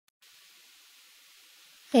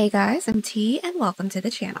Hey guys, I'm T and welcome to the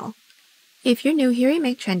channel. If you're new here, we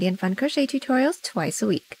make trendy and fun crochet tutorials twice a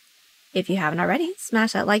week. If you haven't already,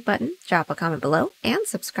 smash that like button, drop a comment below, and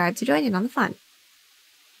subscribe to join in on the fun.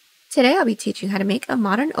 Today I'll be teaching how to make a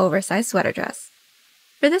modern oversized sweater dress.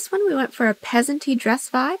 For this one we went for a peasant-y dress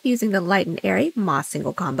vibe using the light and airy moss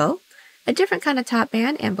single combo, a different kind of top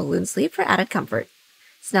band, and balloon sleeve for added comfort.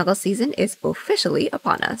 Snuggle season is officially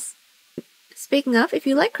upon us. Speaking of, if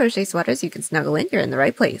you like crochet sweaters you can snuggle in, you're in the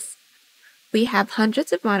right place. We have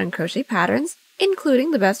hundreds of modern crochet patterns,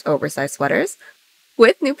 including the best oversized sweaters,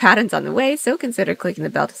 with new patterns on the way, so consider clicking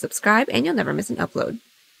the bell to subscribe and you'll never miss an upload.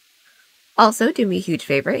 Also, do me a huge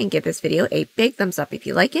favor and give this video a big thumbs up if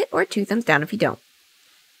you like it, or 2 thumbs down if you don't.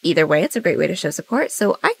 Either way, it's a great way to show support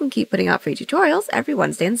so I can keep putting out free tutorials every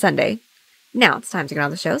Wednesday and Sunday. Now it's time to get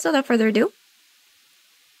on the show, so without further ado.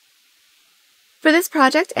 For this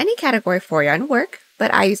project, any category 4 yarn will work,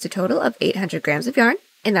 but I used a total of 800 grams of yarn,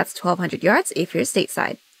 and that's 1200 yards if you're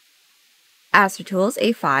stateside. As for tools,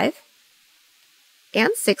 a 5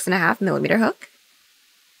 and 6.5mm hook,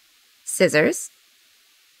 scissors,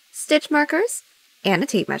 stitch markers, and a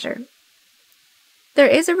tape measure. There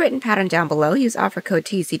is a written pattern down below. Use offer code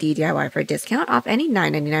TCDDIY for a discount off any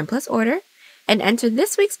 $9.99 plus order, and enter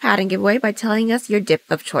this week's pattern giveaway by telling us your dip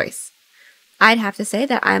of choice. I'd have to say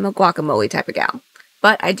that I'm a guacamole type of gal,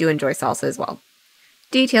 but I do enjoy salsa as well.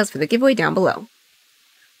 Details for the giveaway down below.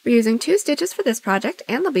 We're using 2 stitches for this project,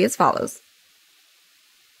 and they'll be as follows.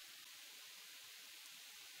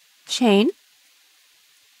 Chain,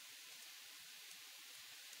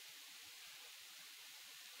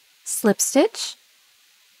 slip stitch,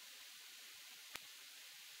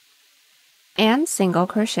 and single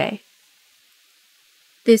crochet.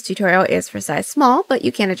 This tutorial is for size small, but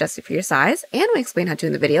you can adjust it for your size, and we explain how to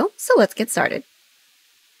in the video, so let's get started.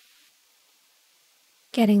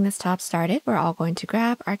 Getting this top started, we're all going to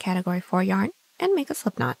grab our category 4 yarn and make a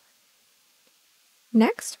slip knot.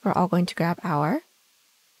 Next, we're all going to grab our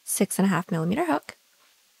 6.5mm hook,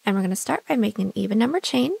 and we're going to start by making an even number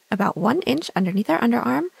chain about 1 inch underneath our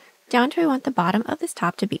underarm, down to where we want the bottom of this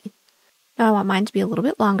top to be. Now I want mine to be a little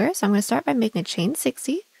bit longer, so I'm going to start by making a chain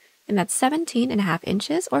 60, and that's 17.5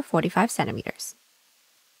 inches or 45 centimeters.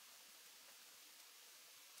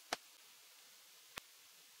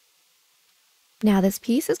 Now this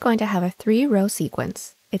piece is going to have a 3-row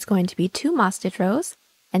sequence. It's going to be 2 moss stitch rows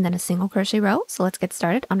and then a single crochet row, so let's get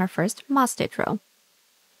started on our first moss stitch row.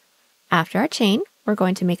 After our chain, we're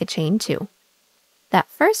going to make a chain 2. That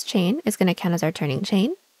first chain is going to count as our turning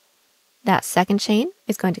chain. That second chain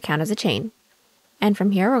is going to count as a chain. And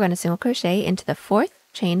from here we're going to single crochet into the 4th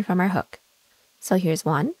chain from our hook. So here's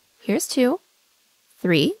 1, here's 2,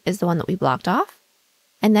 3 is the one that we blocked off,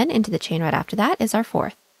 and then into the chain right after that is our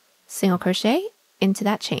 4th. Single crochet into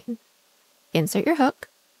that chain. Insert your hook,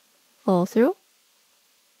 pull through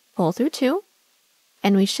 2,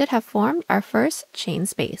 and we should have formed our first chain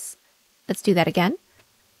space. Let's do that again.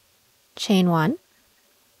 Chain 1,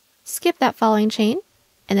 skip that following chain,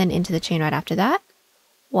 and then into the chain right after that,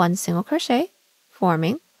 1 single crochet,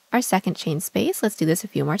 forming our second chain space. Let's do this a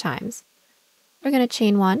few more times. We're going to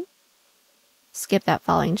chain 1, skip that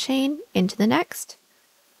following chain into the next,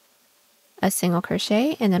 a single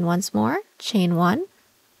crochet, and then once more, chain 1,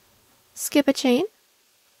 skip a chain,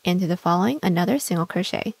 into the following, another single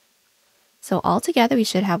crochet. So all together we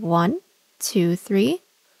should have 1, 2, 3,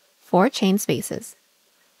 4 chain spaces.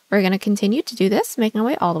 We're going to continue to do this, making our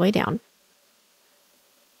way all the way down.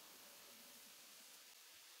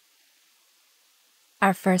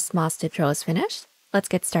 Our first moss stitch row is finished. Let's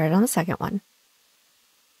get started on the second one.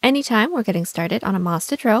 Anytime we're getting started on a moss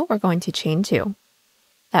stitch row, we're going to chain 2.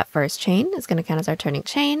 That first chain is going to count as our turning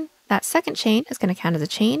chain. That second chain is going to count as a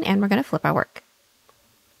chain, and we're going to flip our work.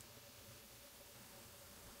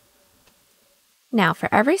 Now for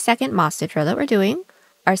every second moss stitch row that we're doing,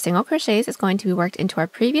 our single crochets is going to be worked into our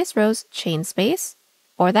previous row's chain space,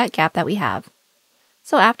 or that gap that we have.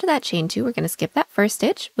 So after that chain 2, we're going to skip that first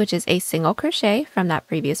stitch, which is a single crochet from that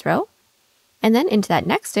previous row, and then into that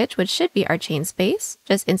next stitch, which should be our chain space.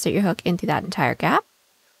 Just insert your hook into that entire gap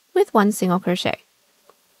with 1 single crochet.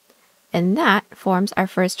 And that forms our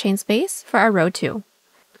first chain space for our row 2.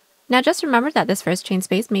 Now just remember that this first chain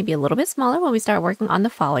space may be a little bit smaller when we start working on the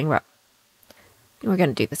following row. And we're going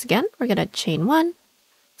to do this again. We're going to chain 1,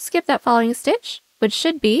 skip that following stitch, which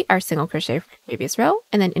should be our single crochet from the previous row,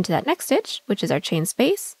 and then into that next stitch, which is our chain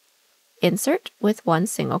space, insert with 1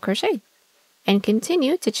 single crochet, and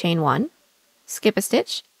continue to chain 1, skip a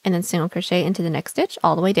stitch, and then single crochet into the next stitch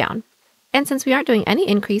all the way down. And since we aren't doing any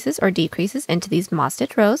increases or decreases into these moss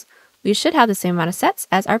stitch rows, we should have the same amount of sets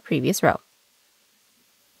as our previous row.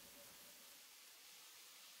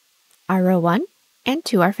 Our row 1 and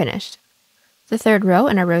 2 are finished. The third row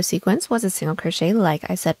in our row sequence was a single crochet like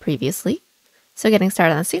I said previously. So getting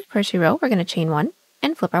started on the single crochet row, we're going to chain 1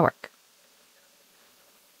 and flip our work.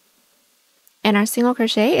 And our single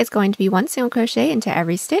crochet is going to be 1 single crochet into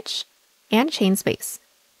every stitch and chain space.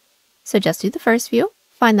 So just do the first few,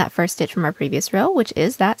 find that first stitch from our previous row, which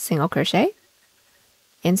is that single crochet,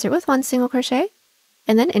 insert with 1 single crochet,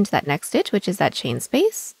 and then into that next stitch, which is that chain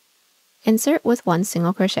space, insert with 1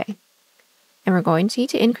 single crochet. And we're going to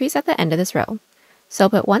need to increase at the end of this row. So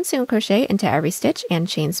put 1 single crochet into every stitch and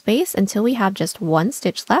chain space until we have just 1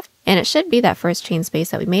 stitch left, and it should be that first chain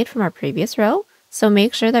space that we made from our previous row, so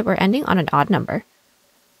make sure that we're ending on an odd number.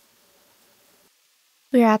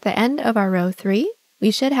 We are at the end of our row 3.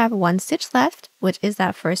 We should have 1 stitch left, which is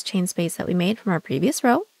that first chain space that we made from our previous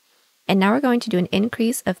row. And now we're going to do an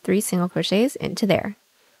increase of 3 single crochets into there.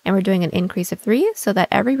 And we're doing an increase of 3 so that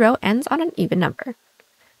every row ends on an even number.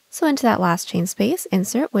 So into that last chain space,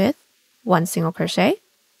 insert with 1 single crochet,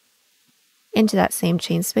 into that same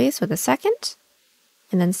chain space with a second,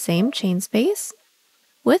 and then same chain space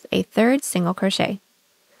with a third single crochet.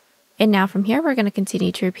 And now from here, we're going to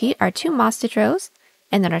continue to repeat our 2 moss stitch rows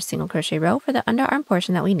and then our single crochet row for the underarm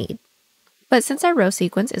portion that we need. But since our row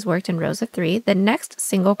sequence is worked in rows of 3, the next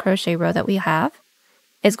single crochet row that we have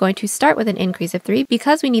is going to start with an increase of 3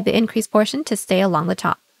 because we need the increase portion to stay along the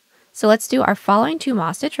top. So let's do our following 2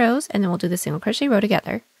 moss stitch rows and then we'll do the single crochet row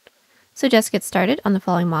together. So just get started on the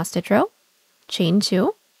following moss stitch row, chain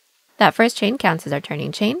 2. That first chain counts as our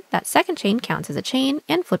turning chain, that second chain counts as a chain,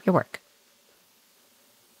 and flip your work.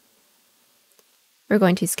 We're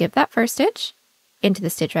going to skip that first stitch, into the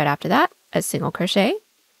stitch right after that, a single crochet.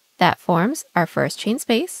 That forms our first chain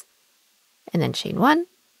space, and then chain 1,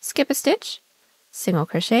 skip a stitch, single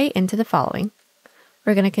crochet into the following.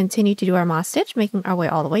 We're going to continue to do our moss stitch, making our way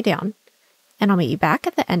all the way down, and I'll meet you back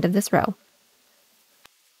at the end of this row.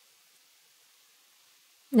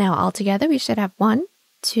 Now all together we should have 1,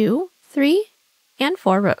 2, 3, and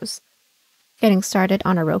 4 rows. Getting started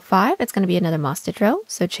on our row 5, it's going to be another moss stitch row,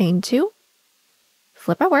 so chain 2,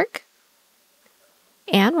 flip our work,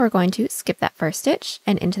 and we're going to skip that first stitch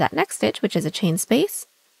and into that next stitch, which is a chain space,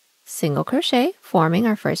 single crochet, forming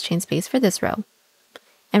our first chain space for this row.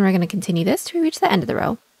 And we're going to continue this till we reach the end of the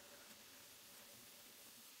row.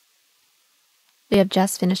 We have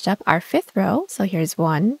just finished up our 5th row, so here's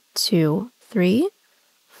 1, 2, 3,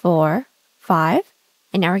 4, 5,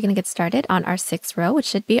 and now we're going to get started on our 6th row, which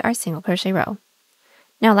should be our single crochet row.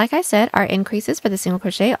 Now, like I said, our increases for the single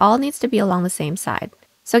crochet all needs to be along the same side.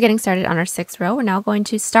 So getting started on our 6th row, we're now going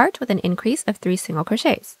to start with an increase of 3 single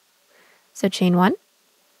crochets. So chain 1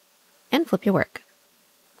 and flip your work.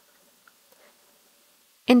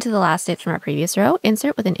 Into the last stitch from our previous row,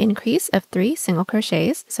 insert with an increase of 3 single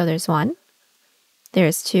crochets. So there's 1,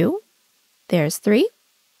 there's 2, there's 3,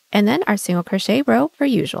 and then our single crochet row per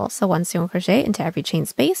usual. So 1 single crochet into every chain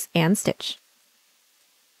space and stitch.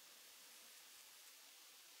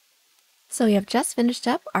 So we have just finished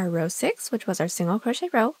up our row 6, which was our single crochet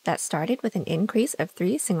row that started with an increase of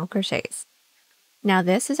 3 single crochets. Now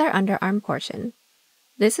this is our underarm portion.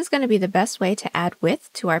 This is going to be the best way to add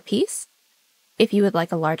width to our piece if you would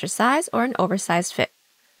like a larger size or an oversized fit.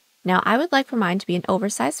 Now I would like for mine to be an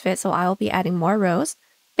oversized fit, so I will be adding more rows,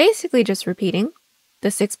 basically just repeating the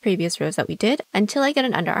 6 previous rows that we did until I get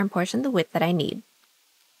an underarm portion the width that I need.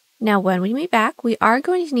 Now when we meet back, we are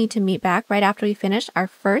going to need to meet back right after we finish our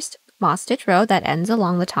first moss stitch row that ends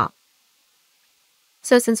along the top.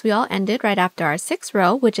 So since we all ended right after our 6th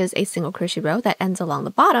row, which is a single crochet row that ends along the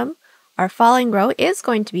bottom, our following row is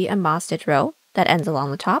going to be a moss stitch row that ends along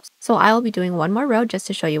the top. So I will be doing one more row just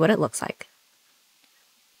to show you what it looks like.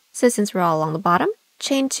 So since we're all along the bottom,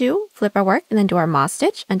 chain 2, flip our work, and then do our moss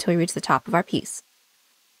stitch until we reach the top of our piece.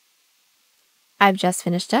 I've just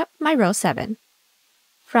finished up my row 7.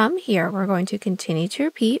 From here, we're going to continue to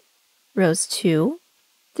repeat rows 2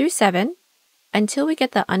 through 7 until we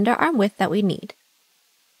get the underarm width that we need.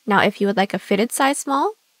 Now, if you would like a fitted size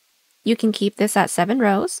small, you can keep this at 7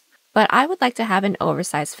 rows, but I would like to have an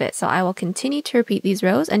oversized fit, so I will continue to repeat these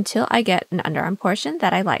rows until I get an underarm portion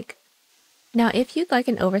that I like. Now, if you'd like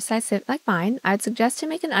an oversized fit like mine, I'd suggest to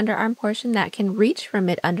make an underarm portion that can reach from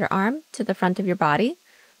mid-underarm to the front of your body,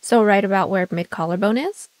 so right about where mid-collarbone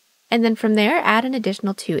is, and then from there, add an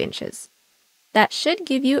additional 2 inches. That should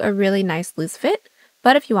give you a really nice loose fit,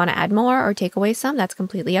 but if you want to add more or take away some, that's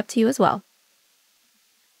completely up to you as well.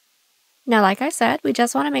 Now, like I said, we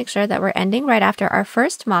just want to make sure that we're ending right after our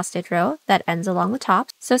first moss stitch row that ends along the top.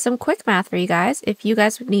 So some quick math for you guys. If you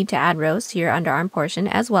guys would need to add rows to your underarm portion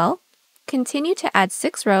as well, continue to add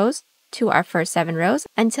 6 rows to our first 7 rows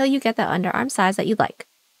until you get the underarm size that you like.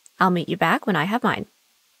 I'll meet you back when I have mine.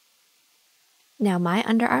 Now my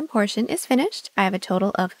underarm portion is finished. I have a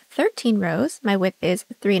total of 13 rows. My width is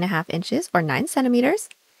 3.5 inches or 9 centimeters.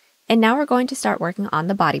 And now we're going to start working on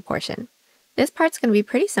the body portion. This part's going to be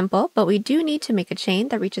pretty simple, but we do need to make a chain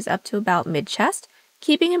that reaches up to about mid-chest,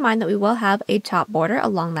 keeping in mind that we will have a top border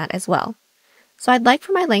along that as well. So I'd like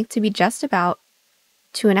for my length to be just about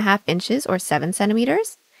 2.5 inches or 7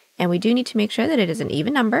 centimeters, and we do need to make sure that it is an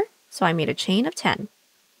even number, so I made a chain of 10.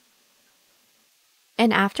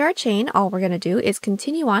 And after our chain, all we're going to do is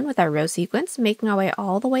continue on with our row sequence, making our way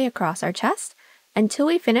all the way across our chest until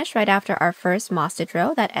we finish right after our first moss stitch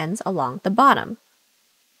row that ends along the bottom.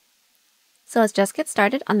 So let's just get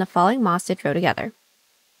started on the following moss stitch row together.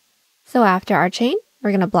 So after our chain,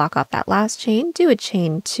 we're going to block off that last chain, do a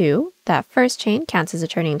chain 2. That first chain counts as a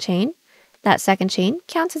turning chain. That second chain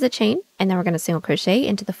counts as a chain, and then we're going to single crochet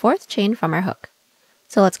into the 4th chain from our hook.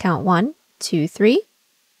 So let's count 1, 2, 3,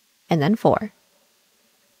 and then 4.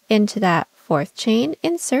 Into that 4th chain,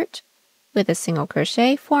 insert with a single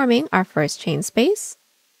crochet, forming our first chain space.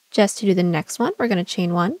 Just to do the next one, we're going to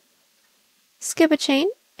chain 1, skip a chain,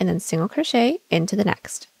 and then single crochet into the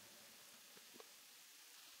next.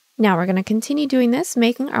 Now we're going to continue doing this,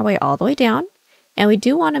 making our way all the way down. And we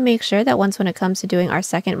do want to make sure that when it comes to doing our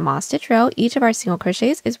second moss stitch row, each of our single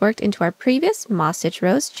crochets is worked into our previous moss stitch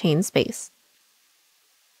row's chain space.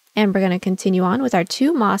 And we're going to continue on with our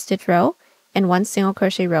 2 moss stitch row and 1 single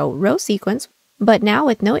crochet row sequence, but now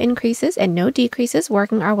with no increases and no decreases,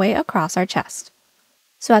 working our way across our chest.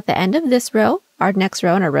 So at the end of this row, our next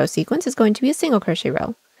row in our row sequence is going to be a single crochet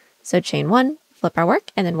row. So chain 1, flip our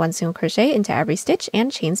work, and then 1 single crochet into every stitch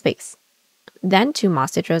and chain space. Then 2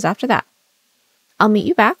 moss stitch rows after that. I'll meet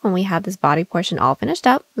you back when we have this body portion all finished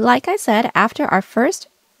up, like I said, after our first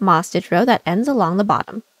moss stitch row that ends along the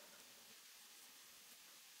bottom.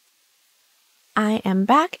 I am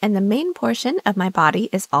back and the main portion of my body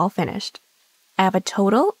is all finished. I have a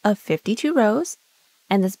total of 52 rows,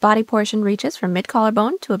 and this body portion reaches from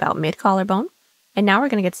mid-collarbone to about mid-collarbone. And now we're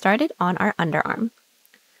going to get started on our underarm.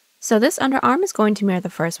 So this underarm is going to mirror the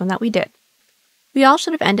first one that we did. We all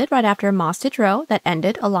should have ended right after a moss stitch row that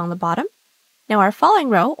ended along the bottom. Now our following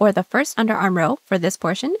row, or the first underarm row for this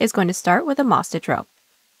portion, is going to start with a moss stitch row.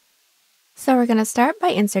 So we're going to start by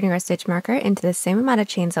inserting our stitch marker into the same amount of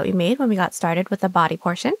chains that we made when we got started with the body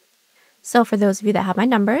portion. So for those of you that have my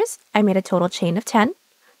numbers, I made a total chain of 10.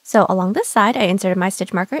 So along this side, I inserted my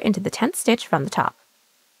stitch marker into the 10th stitch from the top.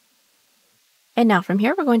 And now from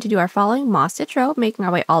here, we're going to do our following moss stitch row, making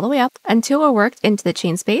our way all the way up until we're worked into the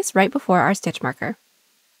chain space right before our stitch marker.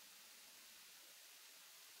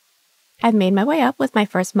 I've made my way up with my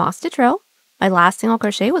first moss stitch row. My last single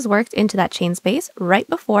crochet was worked into that chain space right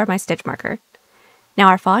before my stitch marker. Now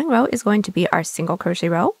our following row is going to be our single crochet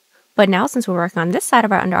row, but now since we're working on this side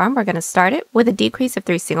of our underarm, we're going to start it with a decrease of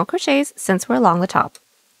 3 single crochets since we're along the top.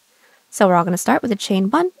 So we're all going to start with a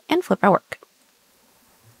chain 1 and flip our work.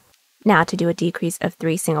 Now to do a decrease of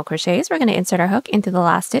 3 single crochets, we're going to insert our hook into the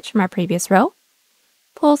last stitch from our previous row,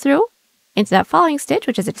 pull through into that following stitch,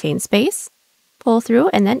 which is a chain space, pull through,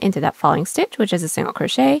 and then into that following stitch, which is a single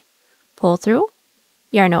crochet, pull through,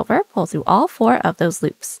 yarn over, pull through all 4 of those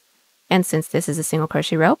loops. And since this is a single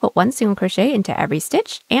crochet row, put 1 single crochet into every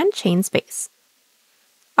stitch and chain space.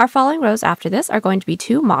 Our following rows after this are going to be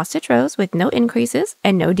 2 moss stitch rows with no increases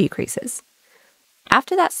and no decreases.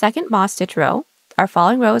 After that second moss stitch row, our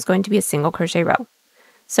following row is going to be a single crochet row.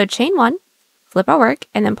 So chain 1, flip our work,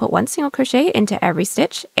 and then put 1 single crochet into every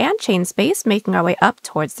stitch and chain space, making our way up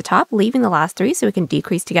towards the top, leaving the last 3 so we can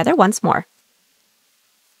decrease together once more.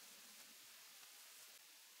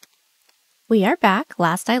 We are back.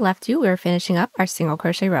 Last I left you, we were finishing up our single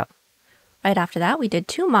crochet row. Right after that, we did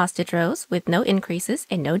 2 moss stitch rows with no increases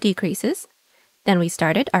and no decreases. Then we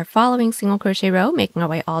started our following single crochet row, making our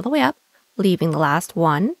way all the way up, leaving the last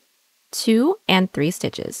 1, 2, and 3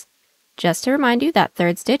 stitches. Just to remind you, that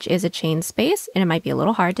 3rd stitch is a chain space and it might be a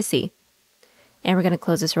little hard to see. And we're going to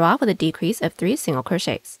close this row off with a decrease of 3 single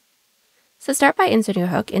crochets. So start by inserting a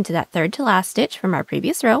hook into that 3rd to last stitch from our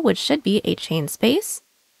previous row, which should be a chain space,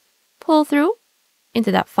 pull through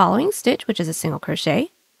into that following stitch, which is a single crochet,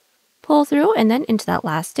 pull through, and then into that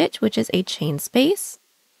last stitch, which is a chain space,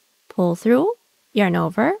 pull through, yarn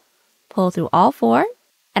over, pull through all 4,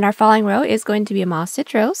 and our following row is going to be a moss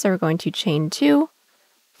stitch row, so we're going to chain 2,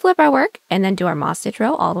 flip our work, and then do our moss stitch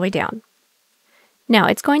row all the way down. Now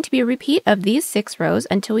it's going to be a repeat of these 6 rows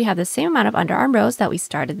until we have the same amount of underarm rows that we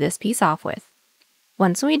started this piece off with.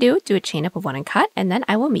 Once we do a chain up of 1 and cut, and then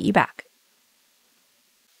I will meet you back.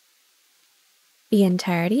 The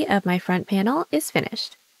entirety of my front panel is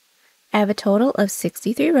finished. I have a total of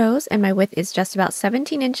 63 rows and my width is just about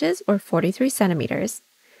 17 inches or 43 centimeters.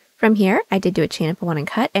 From here, I did do a chain up of 1 and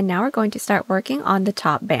cut, and now we're going to start working on the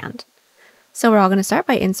top band. So we're all going to start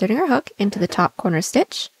by inserting our hook into the top corner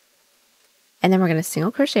stitch, and then we're going to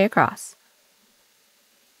single crochet across.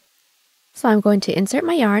 So I'm going to insert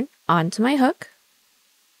my yarn onto my hook,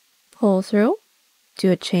 pull through,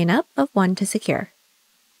 do a chain up of 1 to secure.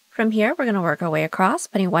 From here, we're going to work our way across,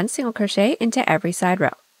 putting 1 single crochet into every side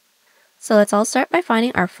row. So let's all start by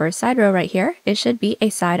finding our first side row right here. It should be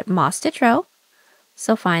a side moss stitch row.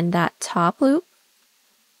 So find that top loop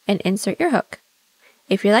and insert your hook.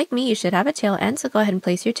 If you're like me, you should have a tail end, so go ahead and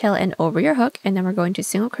place your tail end over your hook, and then we're going to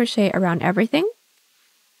single crochet around everything,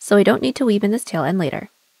 so we don't need to weave in this tail end later.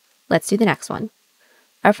 Let's do the next one.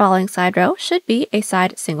 Our following side row should be a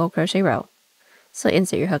side single crochet row. So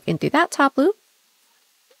insert your hook in through that top loop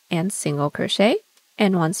and single crochet.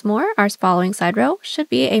 And once more, our following side row should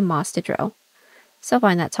be a moss stitch row. So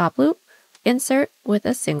find that top loop, insert with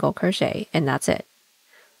a single crochet, and that's it.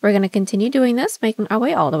 We're going to continue doing this, making our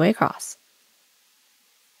way all the way across.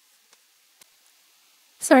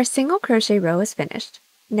 So our single crochet row is finished.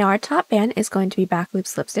 Now our top band is going to be back loop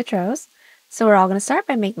slip stitch rows. So we're all going to start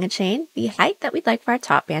by making a chain the height that we'd like for our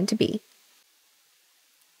top band to be.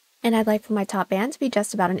 And I'd like for my top band to be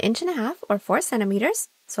just about 1.5 inches or 4 centimeters.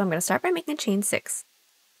 So I'm going to start by making a chain 6.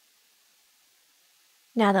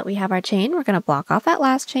 Now that we have our chain, we're going to block off that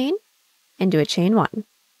last chain and do a chain 1.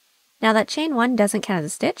 Now that chain 1 doesn't count as a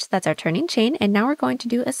stitch, that's our turning chain, and now we're going to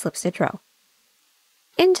do a slip stitch row.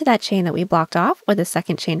 Into that chain that we blocked off, or the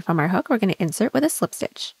second chain from our hook, we're going to insert with a slip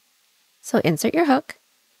stitch. So insert your hook,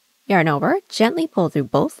 yarn over, gently pull through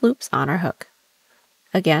both loops on our hook.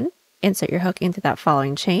 Again, insert your hook into that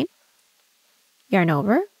following chain, yarn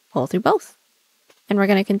over, pull through both. And we're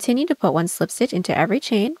going to continue to put 1 slip stitch into every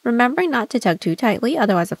chain, remembering not to tug too tightly,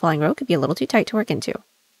 otherwise the falling row could be a little too tight to work into.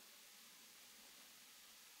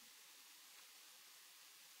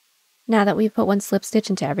 Now that we've put 1 slip stitch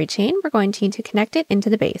into every chain, we're going to need to connect it into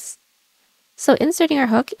the base. So inserting our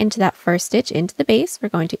hook into that first stitch into the base, we're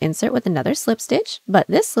going to insert with another slip stitch, but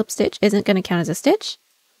this slip stitch isn't going to count as a stitch.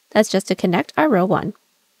 That's just to connect our row 1.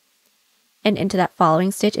 And into that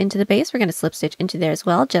following stitch into the base, we're going to slip stitch into there as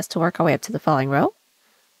well, just to work our way up to the following row.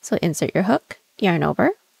 So insert your hook, yarn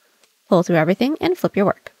over, pull through everything, and flip your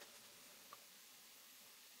work.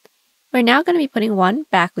 We're now going to be putting 1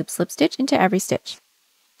 back loop slip stitch into every stitch.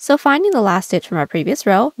 So finding the last stitch from our previous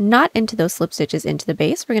row, not into those slip stitches into the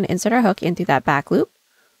base, we're going to insert our hook in through that back loop,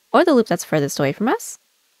 or the loop that's furthest away from us,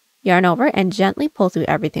 yarn over, and gently pull through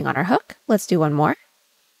everything on our hook. Let's do 1 more.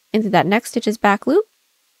 Into that next stitch's back loop,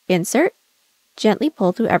 insert, gently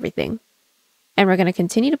pull through everything. And we're going to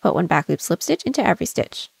continue to put 1 back loop slip stitch into every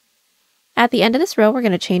stitch. At the end of this row, we're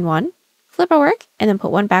going to chain 1, flip our work, and then put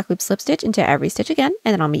 1 back loop slip stitch into every stitch again,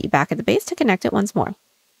 and then I'll meet you back at the base to connect it once more.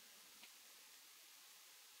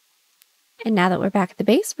 And now that we're back at the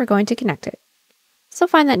base, we're going to connect it. So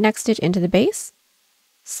find that next stitch into the base,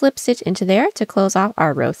 slip stitch into there to close off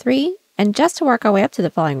our row 3, and just to work our way up to the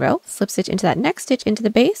following row, slip stitch into that next stitch into the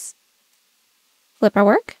base, flip our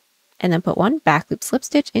work, and then put 1 back loop slip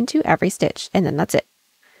stitch into every stitch, and then that's it.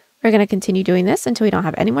 We're going to continue doing this until we don't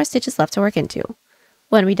have any more stitches left to work into.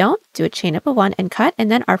 When we don't, do a chain up of 1 and cut, and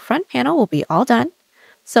then our front panel will be all done.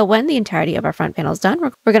 So when the entirety of our front panel is done,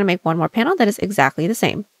 we're going to make 1 more panel that is exactly the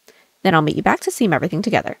same. Then I'll meet you back to seam everything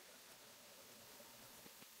together.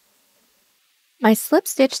 My slip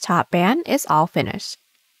stitch top band is all finished.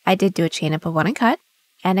 I did do a chain up of 1 and cut,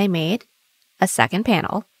 and I made a second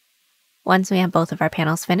panel. Once we have both of our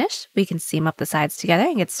panels finished, we can seam up the sides together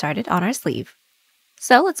and get started on our sleeve.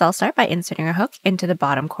 So let's all start by inserting our hook into the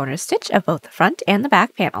bottom corner stitch of both the front and the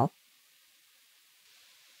back panel.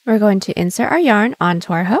 We're going to insert our yarn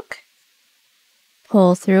onto our hook,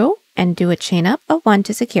 pull through, and do a chain up of 1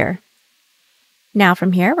 to secure. Now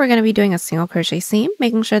from here, we're going to be doing a single crochet seam,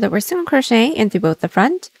 making sure that we're single crocheting in through both the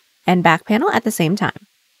front and back panel at the same time.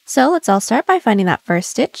 So let's all start by finding that first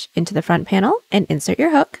stitch into the front panel and insert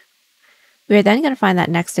your hook. We are then going to find that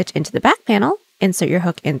next stitch into the back panel, insert your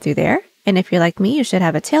hook in through there, and if you're like me, you should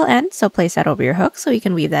have a tail end, so place that over your hook so you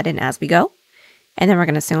can weave that in as we go. And then we're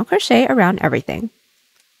going to single crochet around everything.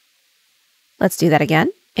 Let's do that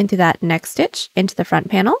again. Into that next stitch into the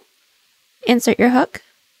front panel, insert your hook,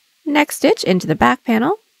 next stitch into the back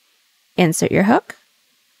panel, insert your hook,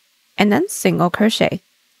 and then single crochet.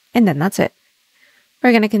 And then that's it.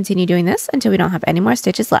 We're going to continue doing this until we don't have any more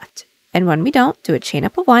stitches left. And when we don't, do a chain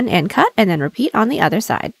up of 1 and cut, and then repeat on the other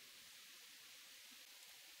side.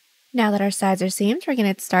 Now that our sides are seamed, we're going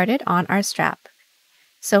to get started on our strap.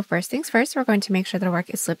 So first things first, we're going to make sure that our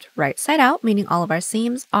work is slipped right side out, meaning all of our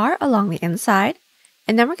seams are along the inside.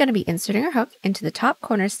 And then we're going to be inserting our hook into the top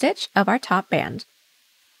corner stitch of our top band.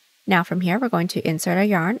 Now from here, we're going to insert our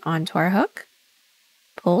yarn onto our hook,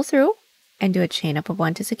 pull through, and do a chain up of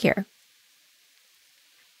 1 to secure.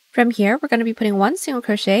 From here, we're going to be putting 1 single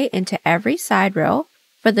crochet into every side row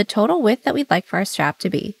for the total width that we'd like for our strap to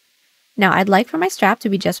be. Now I'd like for my strap to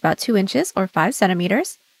be just about 2 inches or 5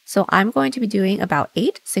 centimeters, so I'm going to be doing about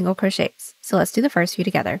 8 single crochets. So let's do the first few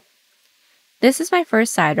together. This is my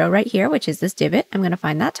first side row right here, which is this divot. I'm going to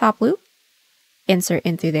find that top loop, insert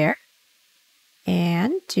in through there,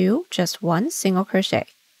 and do just 1 single crochet.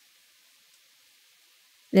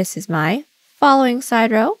 This is my following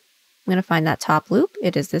side row. I'm going to find that top loop.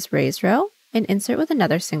 It is this raised row, and insert with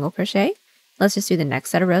another single crochet. Let's just do the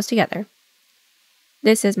next set of rows together.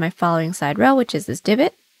 This is my following side row, which is this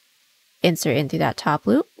divot. Insert in through that top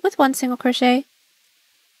loop with 1 single crochet.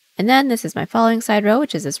 And then this is my following side row,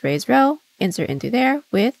 which is this raised row. Insert in through there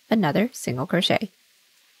with another single crochet.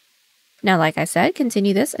 Now, like I said,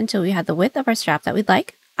 continue this until we have the width of our strap that we'd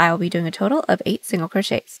like. I will be doing a total of 8 single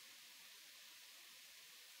crochets.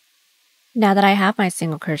 Now that I have my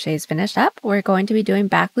single crochets finished up, we're going to be doing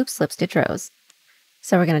back loop slip stitch rows.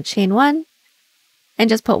 So we're going to chain 1 and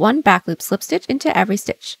just put 1 back loop slip stitch into every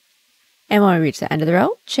stitch. And when we reach the end of the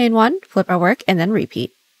row, chain 1, flip our work, and then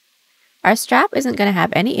repeat. Our strap isn't going to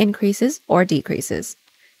have any increases or decreases.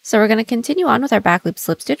 So we're going to continue on with our back loop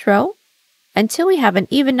slip stitch row until we have an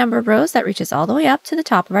even number of rows that reaches all the way up to the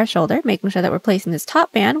top of our shoulder, making sure that we're placing this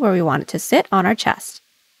top band where we want it to sit on our chest.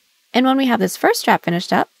 And when we have this first strap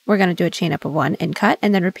finished up, we're going to do a chain up of 1 and cut,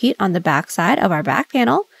 and then repeat on the back side of our back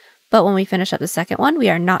panel. But when we finish up the second one, we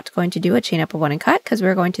are not going to do a chain up of 1 and cut because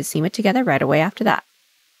we're going to seam it together right away after that.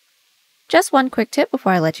 Just one quick tip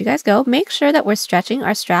before I let you guys go, make sure that we're stretching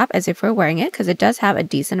our strap as if we're wearing it because it does have a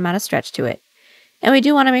decent amount of stretch to it. And we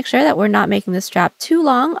do want to make sure that we're not making the strap too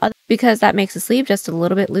long because that makes the sleeve just a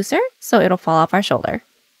little bit looser, so it'll fall off our shoulder.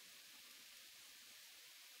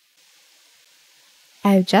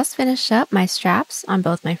 I've just finished up my straps on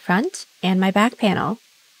both my front and my back panel.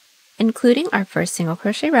 Including our first single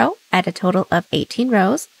crochet row, I had a total of 18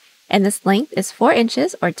 rows, and this length is 4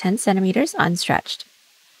 inches or 10 centimeters unstretched.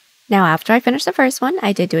 Now after I finished the first one,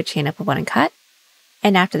 I did do a chain up of 1 and cut,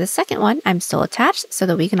 and after the second one, I'm still attached so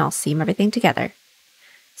that we can all seam everything together.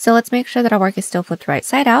 So let's make sure that our work is still flipped right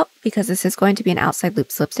side out because this is going to be an outside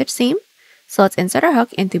loop slip stitch seam. So let's insert our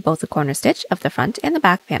hook in through both the corner stitch of the front and the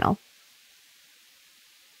back panel.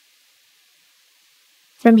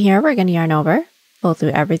 From here, we're going to yarn over, pull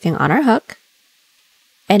through everything on our hook.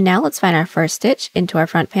 And now let's find our first stitch into our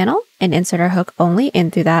front panel and insert our hook only in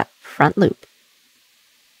through that front loop.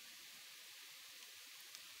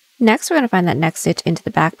 Next, we're going to find that next stitch into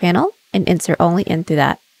the back panel and insert only in through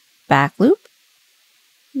that back loop.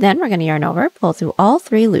 Then we're going to yarn over, pull through all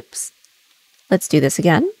 3 loops. Let's do this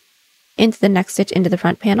again. Into the next stitch into the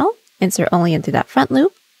front panel, insert only into that front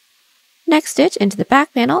loop. Next stitch into the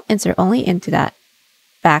back panel, insert only into that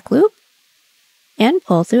back loop, and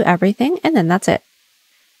pull through everything, and then that's it.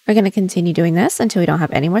 We're going to continue doing this until we don't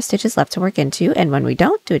have any more stitches left to work into, and when we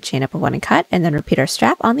don't, do a chain up of 1 and cut, and then repeat our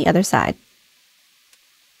strap on the other side.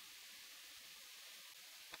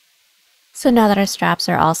 So now that our straps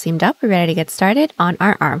are all seamed up, we're ready to get started on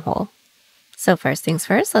our armhole. So first things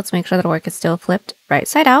first, let's make sure that our work is still flipped right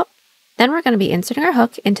side out. Then we're going to be inserting our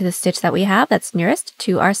hook into the stitch that we have that's nearest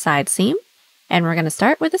to our side seam, and we're going to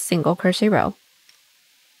start with a single crochet row.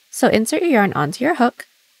 So insert your yarn onto your hook,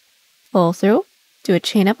 pull through, do a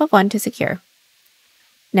chain up of 1 to secure.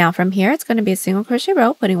 Now from here, it's going to be a single crochet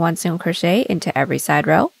row, putting 1 single crochet into every side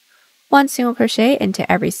row, 1 single crochet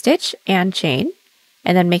into every stitch and chain,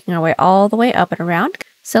 and then making our way all the way up and around.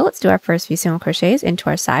 So let's do our first few single crochets into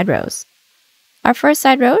our side rows. Our first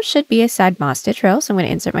side row should be a side moss stitch row, so I'm going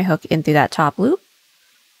to insert my hook in through that top loop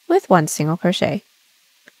with 1 single crochet.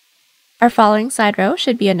 Our following side row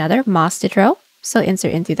should be another moss stitch row, so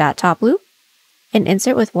insert in through that top loop and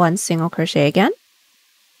insert with 1 single crochet again.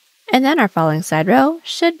 And then our following side row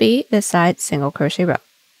should be this side single crochet row.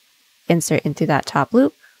 Insert into that top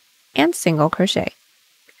loop and single crochet.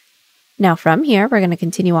 Now from here, we're going to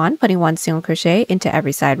continue on putting 1 single crochet into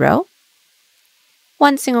every side row,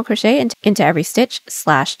 1 single crochet into every stitch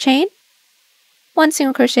slash chain, 1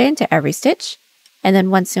 single crochet into every stitch, and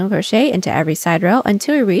then 1 single crochet into every side row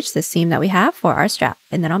until we reach the seam that we have for our strap,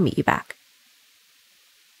 and then I'll meet you back.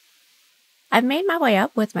 I've made my way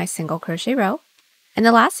up with my single crochet row, and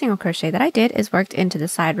the last single crochet that I did is worked into the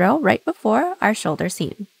side row right before our shoulder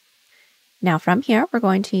seam. Now from here, we're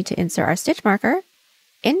going to need to insert our stitch marker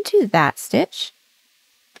into that stitch,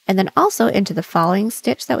 and then also into the following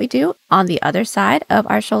stitch that we do on the other side of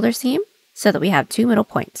our shoulder seam so that we have 2 middle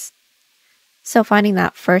points. So finding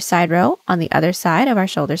that first side row on the other side of our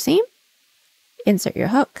shoulder seam, insert your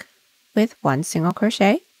hook with 1 single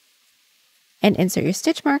crochet and insert your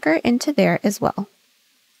stitch marker into there as well.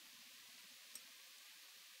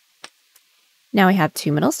 Now we have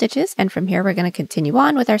 2 middle stitches, and from here we're going to continue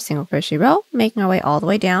on with our single crochet row, making our way all the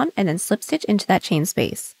way down and then slip stitch into that chain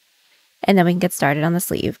space. And then we can get started on the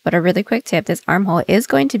sleeve. But a really quick tip, this armhole is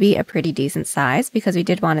going to be a pretty decent size because we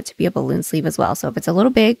did want it to be a balloon sleeve as well. So if it's a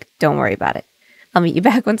little big, don't worry about it. I'll meet you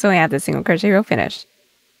back once we have the single crochet row finished.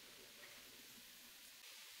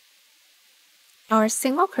 Our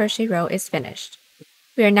single crochet row is finished.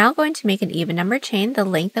 We are now going to make an even number chain the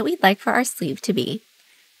length that we'd like for our sleeve to be.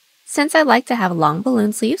 Since I like to have long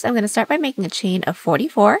balloon sleeves, I'm going to start by making a chain of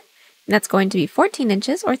 44, and that's going to be 14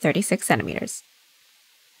 inches or 36 centimeters.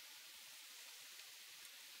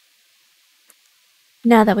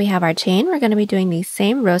 Now that we have our chain, we're going to be doing the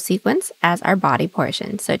same row sequence as our body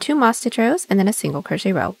portion. So 2 moss stitch rows and then a single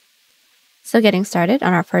crochet row. So getting started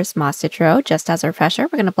on our first moss stitch row, just as a refresher,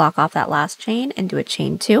 we're going to block off that last chain and do a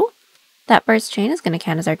chain 2. That first chain is going to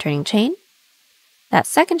count as our turning chain. That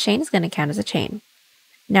second chain is going to count as a chain.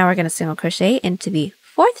 Now we're going to single crochet into the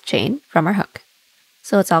 4th chain from our hook.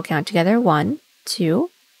 So let's all count together. 1, 2,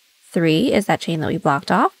 3 is that chain that we blocked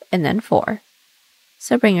off, and then 4.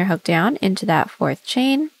 So bring your hook down into that 4th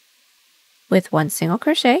chain with 1 single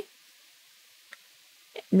crochet,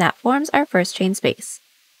 and that forms our first chain space.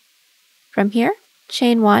 From here,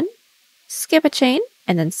 chain 1, skip a chain,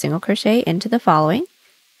 and then single crochet into the following,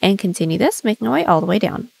 and continue this, making our way all the way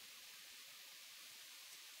down.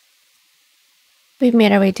 We've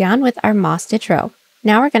made our way down with our moss stitch row.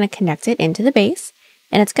 Now we're going to connect it into the base,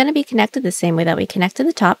 and it's going to be connected the same way that we connected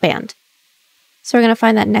the top band. So we're going to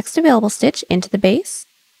find that next available stitch into the base,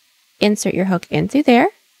 insert your hook in through there,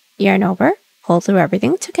 yarn over, pull through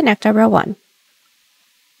everything to connect our row 1.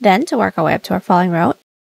 Then to work our way up to our following row,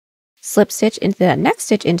 slip stitch into that next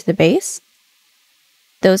stitch into the base.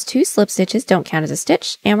 Those 2 slip stitches don't count as a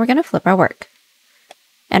stitch, and we're going to flip our work.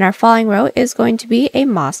 And our following row is going to be a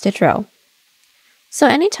moss stitch row. So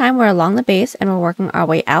anytime we're along the base and we're working our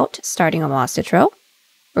way out, starting a moss stitch row,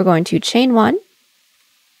 we're going to chain 1,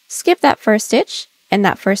 skip that first stitch, and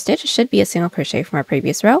that first stitch should be a single crochet from our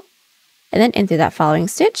previous row, and then in through that following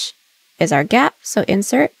stitch is our gap, so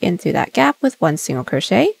insert in through that gap with 1 single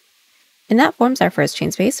crochet, and that forms our first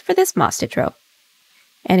chain space for this moss stitch row.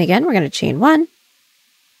 And again, we're going to chain 1,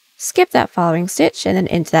 skip that following stitch, and then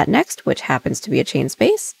into that next, which happens to be a chain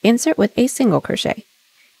space, insert with a single crochet.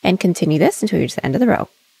 And continue this until you reach the end of the row.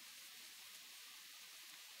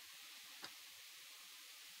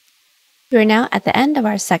 We're now at the end of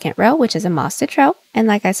our second row, which is a moss stitch row, and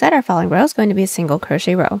like I said, our following row is going to be a single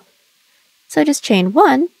crochet row. So just chain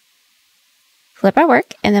 1, flip our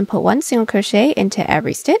work, and then put 1 single crochet into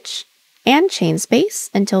every stitch, and chain space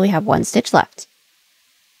until we have 1 stitch left.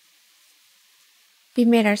 We've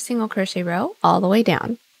made our single crochet row all the way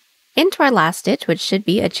down. Into our last stitch, which should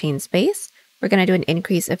be a chain space, we're going to do an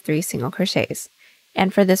increase of 3 single crochets.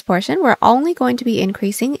 And for this portion, we're only going to be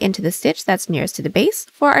increasing into the stitch that's nearest to the base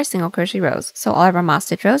for our single crochet rows. So all of our moss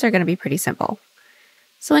stitch rows are going to be pretty simple.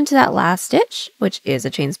 So into that last stitch, which is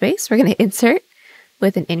a chain space, we're going to insert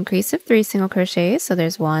with an increase of 3 single crochets. So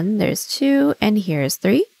there's 1, there's 2, and here's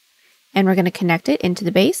 3. And we're going to connect it into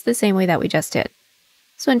the base the same way that we just did.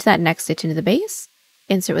 So into that next stitch into the base,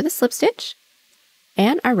 insert with a slip stitch,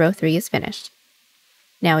 and our row 3 is finished.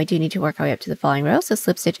 Now we do need to work our way up to the following row, so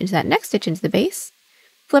slip stitch into that next stitch into the base,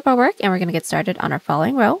 flip our work, and we're going to get started on our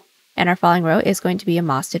following row, and our following row is going to be a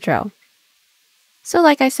moss stitch row. So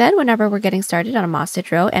like I said, whenever we're getting started on a moss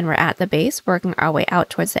stitch row and we're at the base, working our way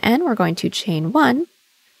out towards the end, we're going to chain 1,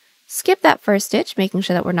 skip that first stitch, making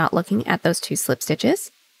sure that we're not looking at those 2 slip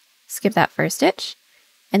stitches, skip that first stitch,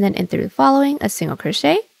 and then in through the following, a single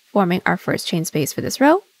crochet, forming our first chain space for this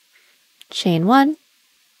row, chain 1,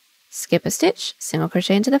 skip a stitch, single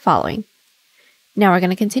crochet into the following. Now we're going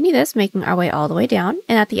to continue this, making our way all the way down,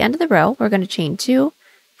 and at the end of the row, we're going to chain 2,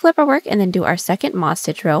 flip our work, and then do our second moss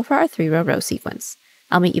stitch row for our 3-row row sequence.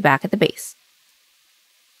 I'll meet you back at the base.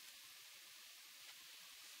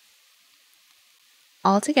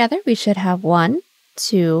 All together, we should have 1,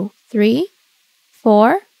 2, 3,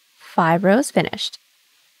 4, 5 rows finished.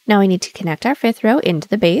 Now we need to connect our 5th row into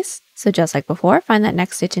the base, so just like before, find that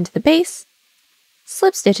next stitch into the base,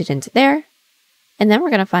 slip stitch it into there, and then we're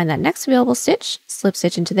going to find that next available stitch, slip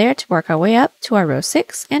stitch into there to work our way up to our row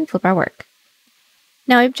 6 and flip our work.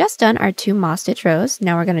 Now we've just done our 2 moss stitch rows.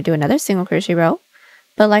 Now we're going to do another single crochet row,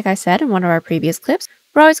 but like I said in one of our previous clips,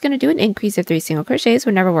 We're always going to do an increase of 3 single crochets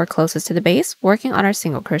whenever we're closest to the base, working on our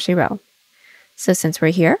single crochet row. So since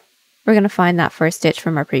we're here, we're going to find that first stitch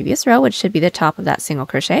from our previous row, which should be the top of that single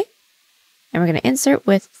crochet. And we're going to insert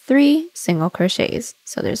with 3 single crochets.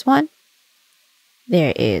 So there's 1,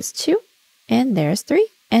 there is 2, and there's 3,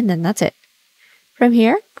 and then that's it. From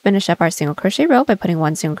here, finish up our single crochet row by putting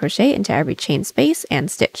 1 single crochet into every chain space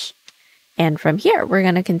and stitch. And from here, we're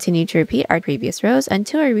going to continue to repeat our previous rows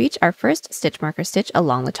until we reach our first stitch marker stitch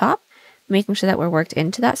along the top, making sure that we're worked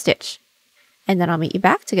into that stitch. And then I'll meet you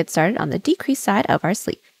back to get started on the decrease side of our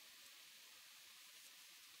sleeve.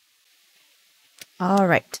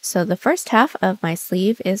 Alright, so the first half of my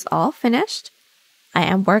sleeve is all finished. I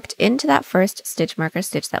am worked into that first stitch marker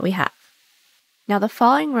stitch that we have. Now the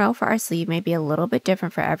following row for our sleeve may be a little bit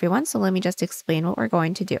different for everyone, so let me just explain what we're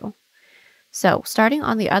going to do. So starting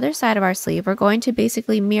on the other side of our sleeve, we're going to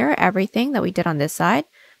basically mirror everything that we did on this side,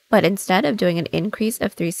 but instead of doing an increase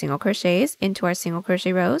of 3 single crochets into our single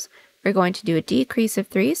crochet rows, we're going to do a decrease of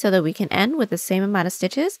 3 so that we can end with the same amount of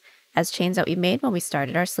stitches as chains that we made when we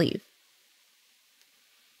started our sleeve.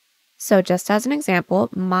 So just as an example,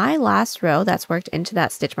 my last row that's worked into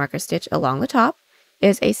that stitch marker stitch along the top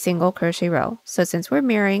is a single crochet row. So since we're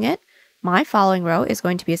mirroring it, my following row is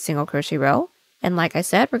going to be a single crochet row. And like I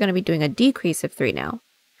said, we're going to be doing a decrease of 3 now.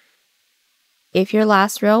 If your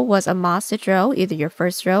last row was a moss stitch row, either your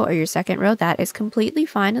first row or your second row, that is completely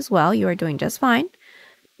fine as well. You are doing just fine.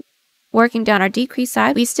 Working down our decrease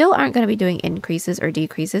side, we still aren't going to be doing increases or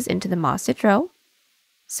decreases into the moss stitch row.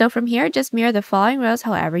 So from here, just mirror the following rows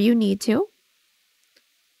however you need to.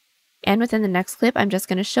 And within the next clip, I'm just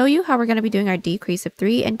going to show you how we're going to be doing our decrease of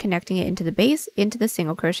 3 and connecting it into the base into the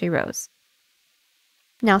single crochet rows.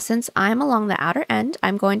 Now since I'm along the outer end,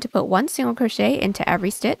 I'm going to put 1 single crochet into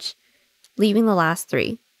every stitch, leaving the last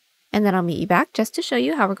 3. And then I'll meet you back just to show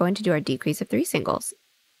you how we're going to do our decrease of 3 singles.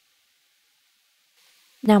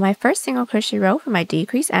 Now my first single crochet row for my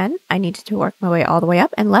decrease end, I needed to work my way all the way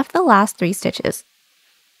up and left the last 3 stitches.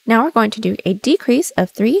 Now we're going to do a decrease of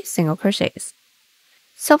 3 single crochets.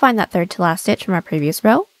 So find that third to last stitch from our previous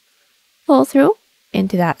row, pull through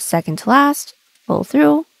into that second to last, pull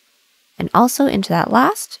through, and also into that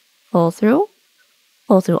last, pull through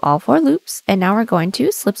all 4 loops, and now we're going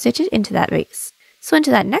to slip stitch it into that base. So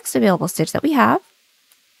into that next available stitch that we have,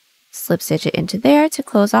 slip stitch it into there to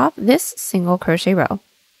close off this single crochet row.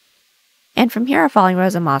 And from here our following row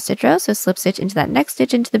is a moss stitch row, so slip stitch into that next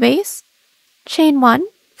stitch into the base, chain 1,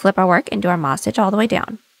 flip our work, and do our moss stitch all the way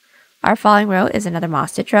down. Our following row is another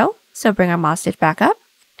moss stitch row, so bring our moss stitch back up,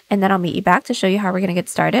 and then I'll meet you back to show you how we're going to get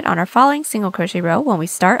started on our following single crochet row when we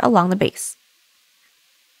start along the base.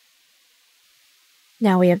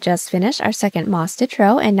 Now we have just finished our second moss stitch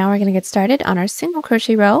row, and now we're going to get started on our single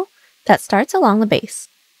crochet row that starts along the base.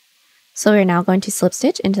 So we're now going to slip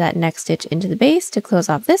stitch into that next stitch into the base to close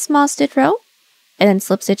off this moss stitch row, and then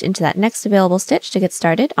slip stitch into that next available stitch to get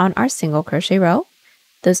started on our single crochet row.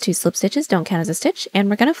 Those 2 slip stitches don't count as a stitch, and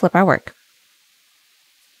we're going to flip our work.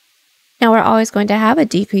 Now we're always going to have a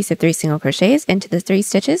decrease of 3 single crochets into the 3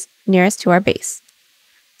 stitches nearest to our base.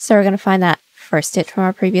 So we're going to find that first stitch from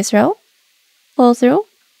our previous row, pull through,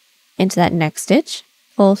 into that next stitch,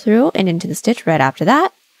 pull through, and into the stitch right after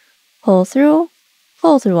that, pull through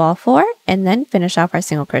all 4, and then finish off our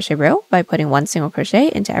single crochet row by putting 1 single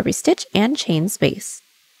crochet into every stitch and chain space.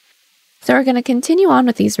 So we're going to continue on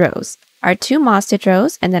with these rows, our 2 moss stitch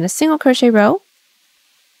rows, and then a single crochet row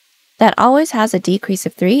that always has a decrease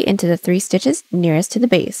of 3 into the 3 stitches nearest to the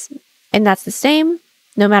base. And that's the same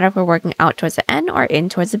no matter if we're working out towards the end or in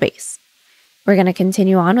towards the base. We're going to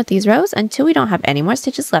continue on with these rows until we don't have any more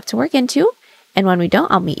stitches left to work into, and when we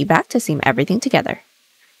don't, I'll meet you back to seam everything together.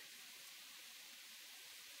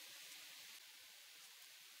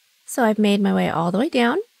 So I've made my way all the way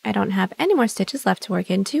down. I don't have any more stitches left to work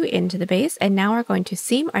into the base, and now we're going to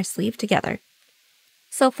seam our sleeve together.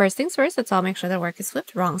 So first things first, let's all make sure the work is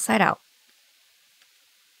flipped wrong side out.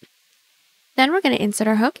 Then we're going to insert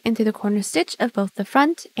our hook in through the corner stitch of both the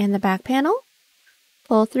front and the back panel.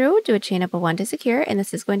 Pull through, do a chain up of 1 to secure, and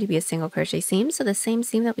this is going to be a single crochet seam, so the same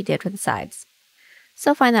seam that we did for the sides.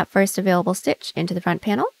 So find that first available stitch into the front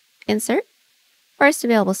panel, insert, first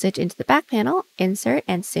available stitch into the back panel, insert,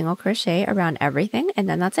 and single crochet around everything, and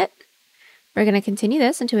then that's it. We're going to continue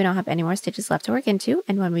this until we don't have any more stitches left to work into,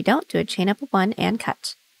 and when we don't, do a chain up of 1 and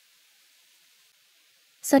cut.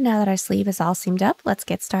 So now that our sleeve is all seamed up, let's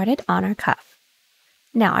get started on our cuff.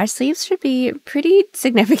 Now our sleeves should be pretty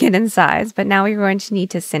significant in size, but now we're going to need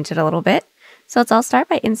to cinch it a little bit. So let's all start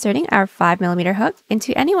by inserting our 5mm hook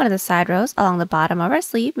into any one of the side rows along the bottom of our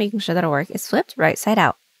sleeve, making sure that our work is flipped right side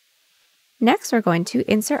out. Next, we're going to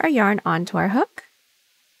insert our yarn onto our hook,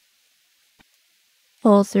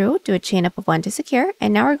 pull through, do a chain up of 1 to secure,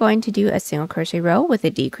 and now we're going to do a single crochet row with a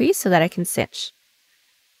decrease so that I can cinch.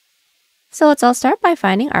 So let's all start by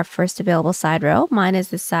finding our first available side row. Mine is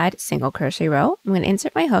the side single crochet row. I'm going to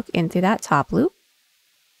insert my hook into that top loop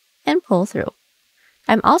and pull through.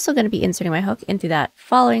 I'm also going to be inserting my hook into that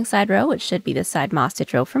following side row, which should be the side moss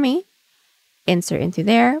stitch row for me. Insert into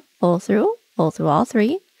there, pull through all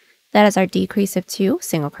 3. That is our decrease of 2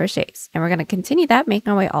 single crochets, and we're going to continue that,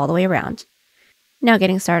 making our way all the way around. Now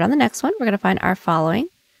getting started on the next one, we're going to find our following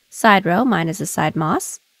side row. Mine is the side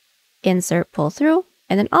moss. Insert, pull through,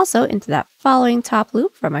 and then also into that following top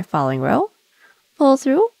loop for my following row. Pull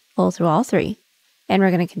through all 3. And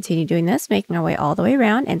we're going to continue doing this, making our way all the way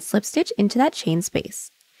around and slip stitch into that chain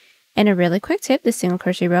space. And a really quick tip, the single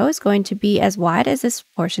crochet row is going to be as wide as this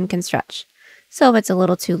portion can stretch. So if it's a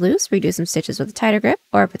little too loose, redo some stitches with a tighter grip,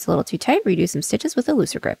 or if it's a little too tight, redo some stitches with a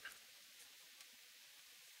looser grip.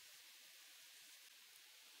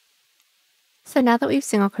 So now that we've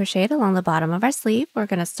single crocheted along the bottom of our sleeve, we're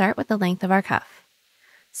going to start with the length of our cuff.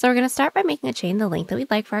 So we're going to start by making a chain the length that we'd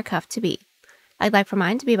like for our cuff to be. I'd like for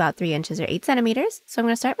mine to be about 3 inches or 8 centimeters, so I'm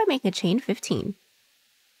going to start by making a chain 15.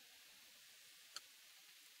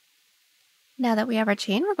 Now that we have our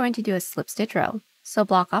chain, we're going to do a slip stitch row. So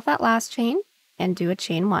block off that last chain and do a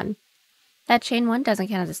chain 1. That chain 1 doesn't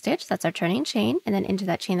count as a stitch, that's our turning chain, and then into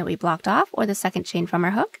that chain that we blocked off, or the second chain from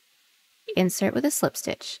our hook, insert with a slip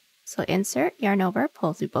stitch. So insert, yarn over,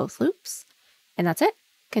 pull through both loops, and that's it.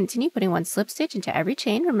 Continue putting 1 slip stitch into every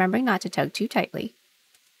chain, remembering not to tug too tightly.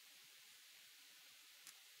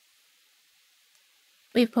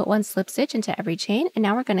 We've put 1 slip stitch into every chain, and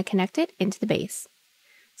now we're going to connect it into the base.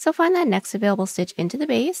 So find that next available stitch into the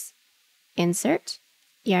base, insert,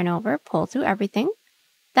 yarn over, pull through everything.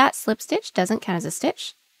 That slip stitch doesn't count as a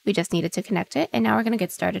stitch. We just needed to connect it, and now we're going to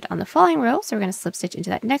get started on the following row. So we're going to slip stitch into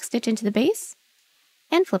that next stitch into the base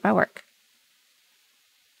and flip our work.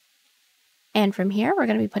 And from here, we're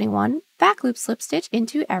going to be putting 1 back loop slip stitch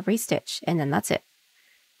into every stitch, and then that's it.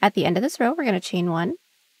 At the end of this row, we're going to chain 1,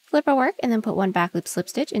 flip our work, and then put 1 back loop slip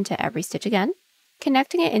stitch into every stitch again,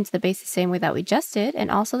 connecting it into the base the same way that we just did,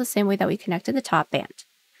 and also the same way that we connected the top band.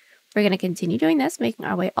 We're going to continue doing this, making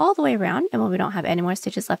our way all the way around, and when we don't have any more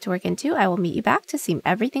stitches left to work into, I will meet you back to seam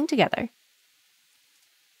everything together.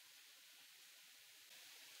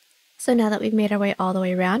 So now that we've made our way all the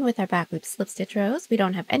way around with our back loop slip stitch rows, we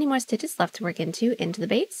don't have any more stitches left to work into the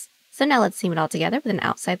base. So now let's seam it all together with an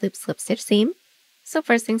outside loop slip stitch seam. So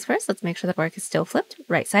first things first, let's make sure the work is still flipped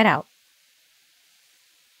right side out.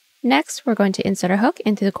 Next, we're going to insert our hook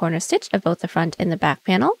into the corner stitch of both the front and the back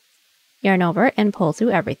panel, yarn over, and pull through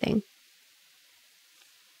everything.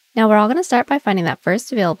 Now we're all going to start by finding that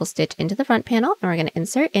first available stitch into the front panel, and we're going to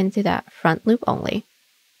insert into that front loop only.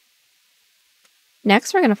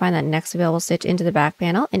 Next, we're going to find that next available stitch into the back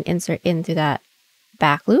panel and insert into that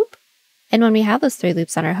back loop. And when we have those 3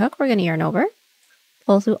 loops on our hook, we're going to yarn over,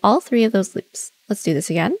 pull through all 3 of those loops. Let's do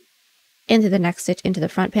this again. Into the next stitch into the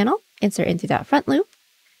front panel, insert into that front loop.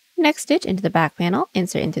 Next stitch into the back panel,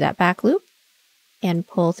 insert into that back loop, and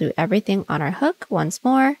pull through everything on our hook once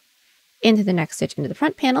more. Into the next stitch into the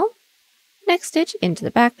front panel, next stitch into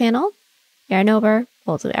the back panel, yarn over,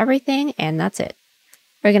 pull through everything, and that's it.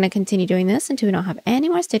 We're going to continue doing this until we don't have any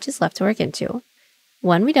more stitches left to work into.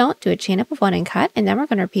 When we don't, do a chain up of 1 and cut, and then we're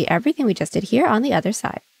going to repeat everything we just did here on the other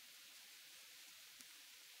side.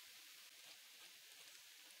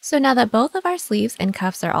 So now that both of our sleeves and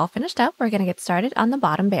cuffs are all finished up, we're going to get started on the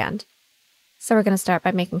bottom band. So we're going to start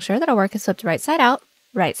by making sure that our work is flipped right side out,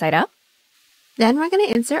 right side up. Then we're going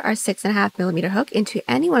to insert our 6.5mm hook into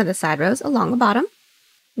any one of the side rows along the bottom.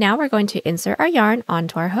 Now we're going to insert our yarn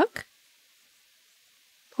onto our hook,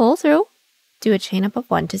 pull through, do a chain up of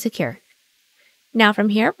 1 to secure. Now from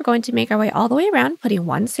here, we're going to make our way all the way around, putting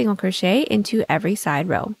 1 single crochet into every side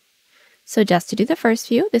row. So just to do the first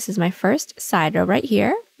few, this is my first side row right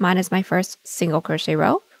here. Mine is my first single crochet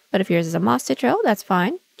row, but if yours is a moss stitch row, that's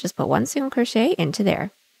fine. Just put 1 single crochet into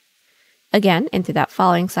there. Again, into that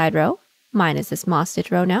following side row. Mine is this moss stitch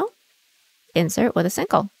row now. Insert with a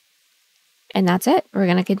single. And that's it. We're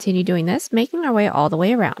going to continue doing this, making our way all the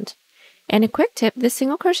way around. And a quick tip, this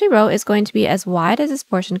single crochet row is going to be as wide as this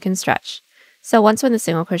portion can stretch. So once when the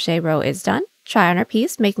single crochet row is done, try on our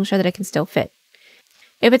piece, making sure that it can still fit.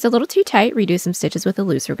 If it's a little too tight, redo some stitches with a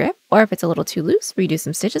looser grip, or if it's a little too loose, redo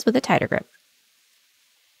some stitches with a tighter grip.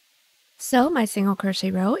 So my single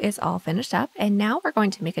crochet row is all finished up, and now we're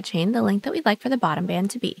going to make a chain the length that we'd like for the bottom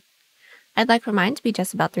band to be. I'd like for mine to be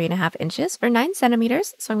just about 3.5 inches or 9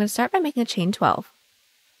 centimeters, so I'm going to start by making a chain 12.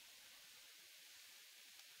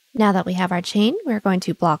 Now that we have our chain, we're going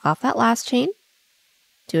to block off that last chain,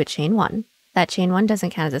 do a chain 1. That chain 1 doesn't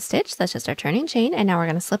count as a stitch, that's just our turning chain, and now we're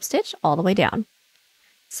going to slip stitch all the way down.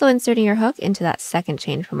 So inserting your hook into that second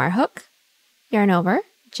chain from our hook, yarn over,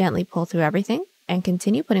 gently pull through everything, and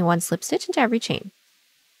continue putting 1 slip stitch into every chain.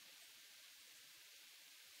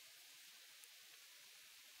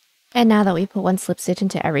 And now that we put 1 slip stitch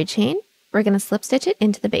into every chain, we're going to slip stitch it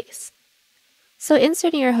into the base. So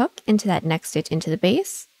inserting your hook into that next stitch into the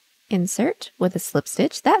base, insert with a slip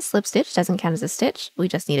stitch. That slip stitch doesn't count as a stitch, we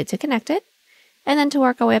just needed to connect it. And then to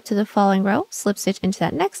work our way up to the following row, slip stitch into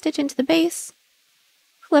that next stitch into the base,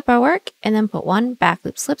 flip our work, and then put 1 back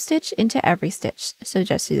loop slip stitch into every stitch. So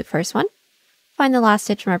just do the first one, find the last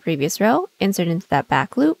stitch from our previous row, insert into that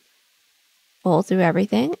back loop, pull through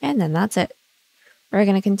everything, and then that's it. We're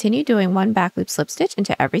going to continue doing 1 back loop slip stitch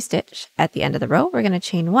into every stitch. At the end of the row, we're going to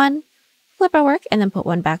chain 1, flip our work, and then put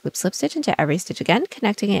 1 back loop slip stitch into every stitch again,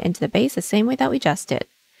 connecting it into the base the same way that we just did.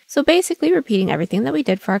 So basically repeating everything that we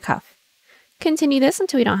did for our cuff. Continue this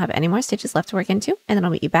until we don't have any more stitches left to work into, and then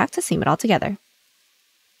I'll meet you back to seam it all together.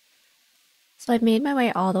 So I've made my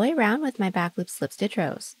way all the way around with my back loop slip stitch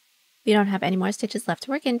rows. We don't have any more stitches left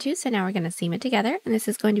to work into, so now we're going to seam it together, and this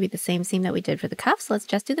is going to be the same seam that we did for the cuff, so let's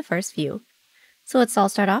just do the first few. So let's all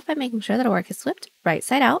start off by making sure that our work is flipped right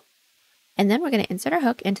side out, and then we're going to insert our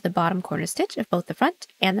hook into the bottom corner stitch of both the front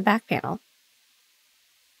and the back panel.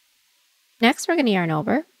 Next, we're going to yarn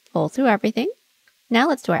over, pull through everything. Now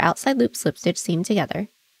let's do our outside loop slip stitch seam together.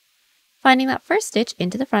 Finding that first stitch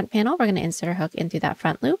into the front panel, we're going to insert our hook in through that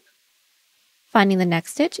front loop. Finding the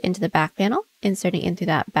next stitch into the back panel, inserting in through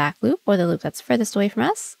that back loop or the loop that's furthest away from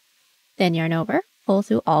us. Then yarn over, pull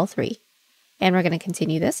through all 3. And we're going to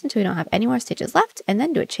continue this until we don't have any more stitches left, and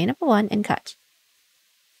then do a chain up of 1 and cut.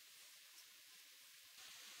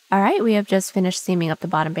 Alright, we have just finished seaming up the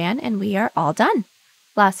bottom band and we are all done.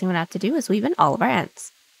 Last thing we have to do is weave in all of our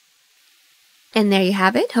ends. And there you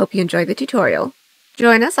have it. Hope you enjoyed the tutorial.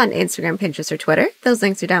 Join us on Instagram, Pinterest, or Twitter. Those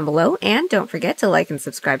links are down below, and don't forget to like and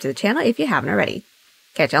subscribe to the channel if you haven't already.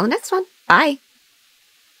 Catch you on the next one. Bye!